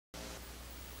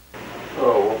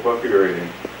book you're reading?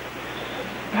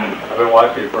 I've been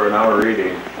watching for an hour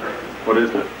reading. What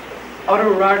is it?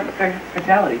 Autoerotic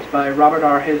Fatalities by Robert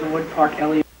R. Hazelwood, Park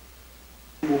Elliott,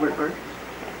 Wilbert Burke.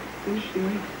 Interesting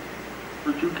read.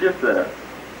 Where'd you get that?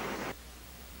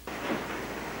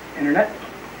 Internet.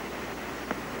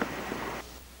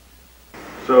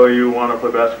 So you want to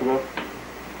play basketball?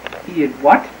 He did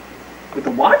what? With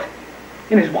the what?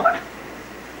 In his what?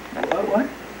 What?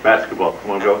 Basketball.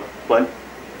 Come on, go. Play.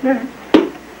 Yeah.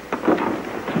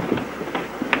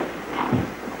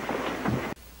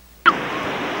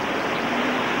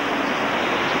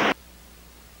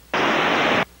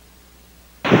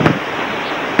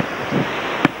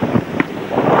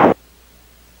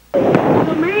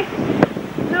 Little me?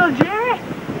 Little Jerry?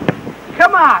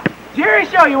 Come on. Jerry,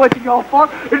 show you what you go for.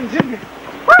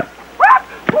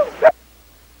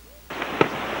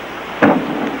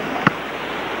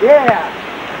 Yeah.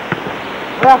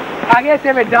 Well, I guess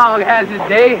every dog has his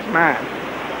days, man.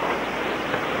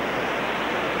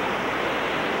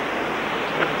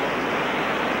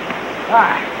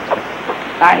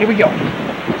 Alright, here we go.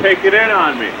 Take it in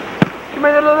on me. Come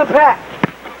here, little Pat.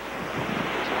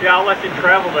 Yeah, I'll let you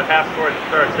travel the half court and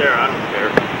start there. I don't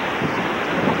care.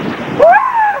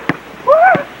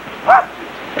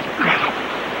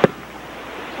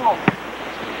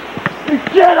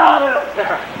 Get out of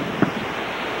there!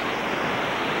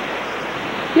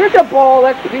 Here's the ball,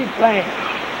 let's be playing.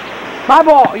 My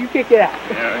ball, you kick it out.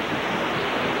 Yeah.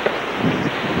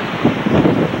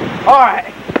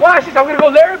 Alright, watch this, I'm gonna go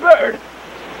Larry Bird.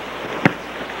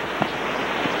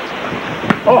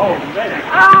 Oh, man.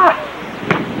 Ah!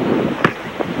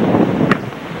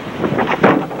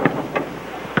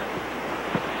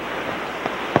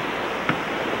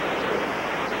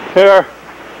 Here.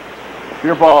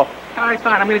 Your ball. Alright,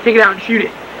 fine, I'm gonna take it out and shoot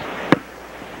it.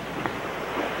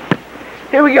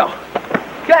 Here we go.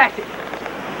 Classic.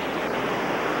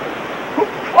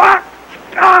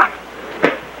 Ah!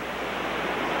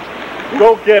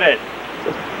 Go get it.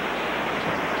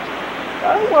 I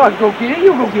don't want to go get it,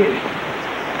 you go get it.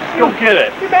 Go get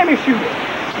it. You made me shoot it.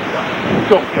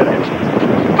 Go get it.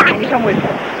 Fine, you come with me.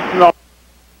 No.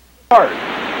 Hard.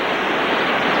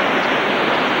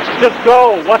 Just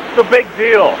go. What's the big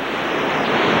deal?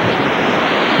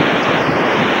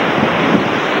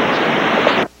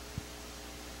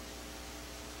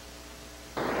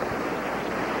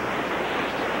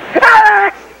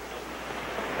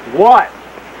 What?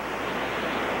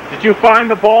 Did you find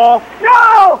the ball?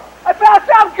 No! I found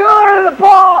something cooler than the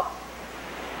ball!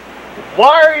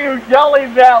 Why are you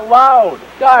yelling that loud?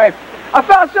 Sorry, I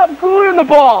found something cooler than the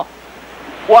ball.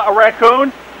 What, a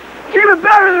raccoon? Even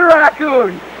better than a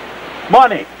raccoon.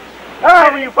 Money.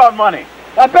 Tell me you found money.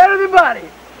 Better than money.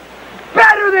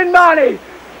 Better than money.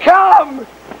 Come.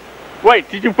 Wait,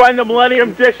 did you find the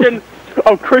Millennium Edition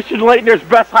of Christian Laettner's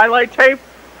best highlight tape?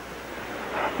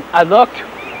 I looked.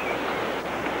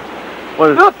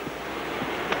 What is Look!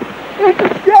 It's a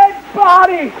dead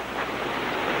body!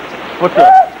 What's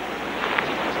that?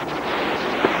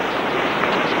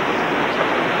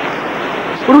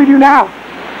 What do we do now?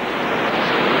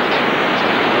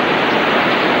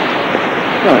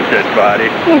 It's not a dead body.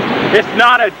 It's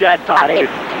not a dead body.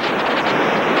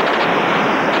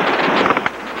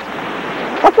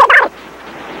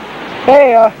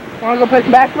 Hey, wanna go play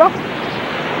some basketball?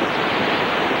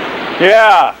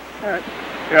 Yeah. Alright.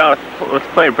 Yeah, let's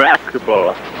play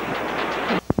basketball.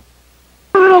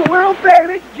 Little world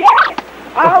famous jacket!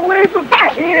 I'll wait for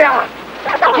back here!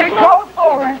 Get close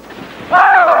for it!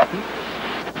 Ah!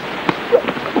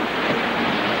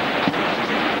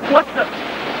 What the?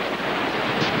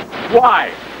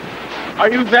 Why? Are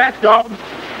you that dumb?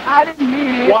 I didn't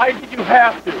mean it! Why did you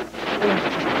have to?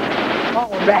 Oh,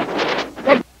 that...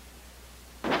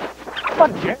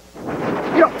 What, Jet?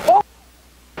 You know, oh!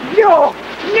 No!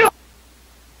 No!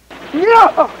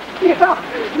 No! Yeah!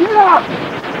 Yeah!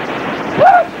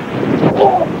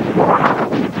 Oh!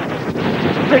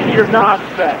 Take your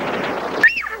nonsense.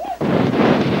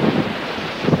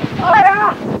 Oh,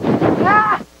 yeah!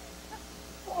 Ah!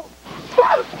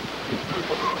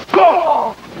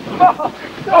 Oh! Oh!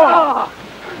 Oh!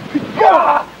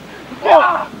 Yeah!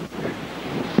 Yeah!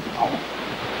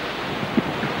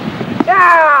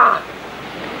 Yeah!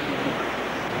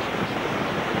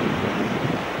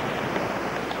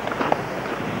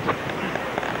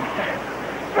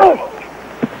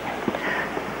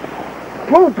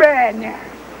 Move back now!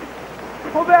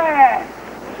 Move back!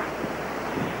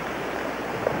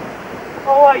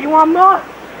 Oh, what, you want more?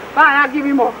 Fine, I'll give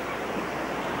you more.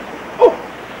 Oh.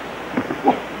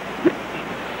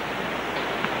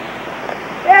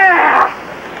 Yeah!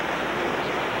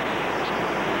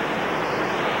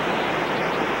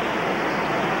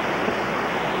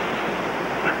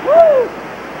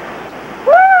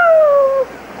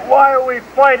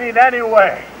 fighting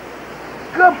anyway?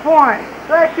 Good point.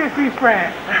 Let's just be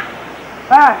friends.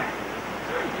 Ah.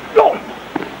 No!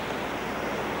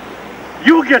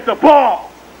 You get the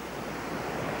ball!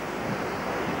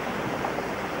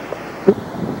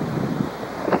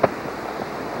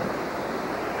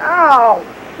 Ow!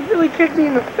 You really kicked me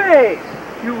in the face.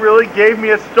 You really gave me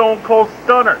a stone cold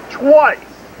stunner twice.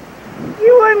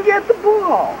 You wouldn't get the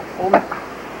ball.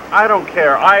 I don't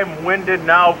care. I am winded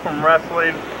now from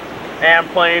wrestling and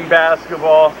playing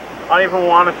basketball. I don't even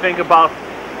want to think about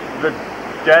the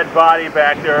dead body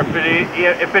back there.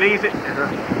 If it easy,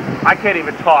 I can't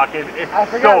even talk. I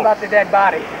forgot about the dead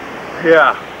body.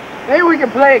 Yeah. Maybe we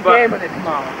can play a game with it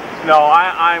tomorrow. No,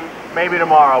 I'm maybe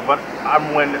tomorrow, but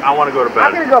I'm winded. I want to go to bed.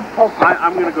 I'm gonna go poke.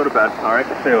 I'm gonna go to bed. All right.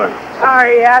 See you later. All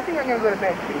right, yeah, I think I'm gonna go to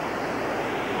bed too.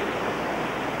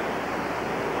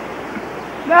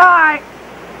 Night.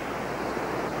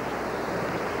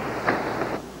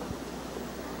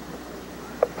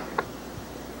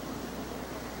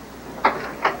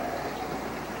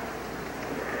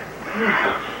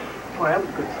 Boy, that was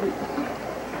a good sleep.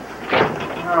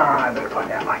 I better find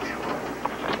that light.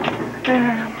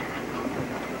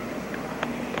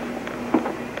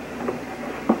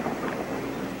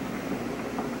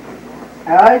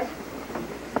 Alex?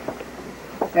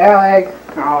 Alex?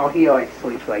 Oh, he always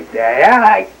sleeps like that.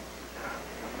 Alex!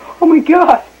 Oh my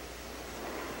God!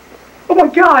 Oh my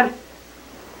God!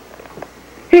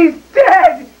 He's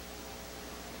dead!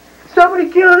 Somebody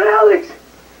killed Alex!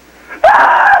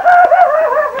 Ah!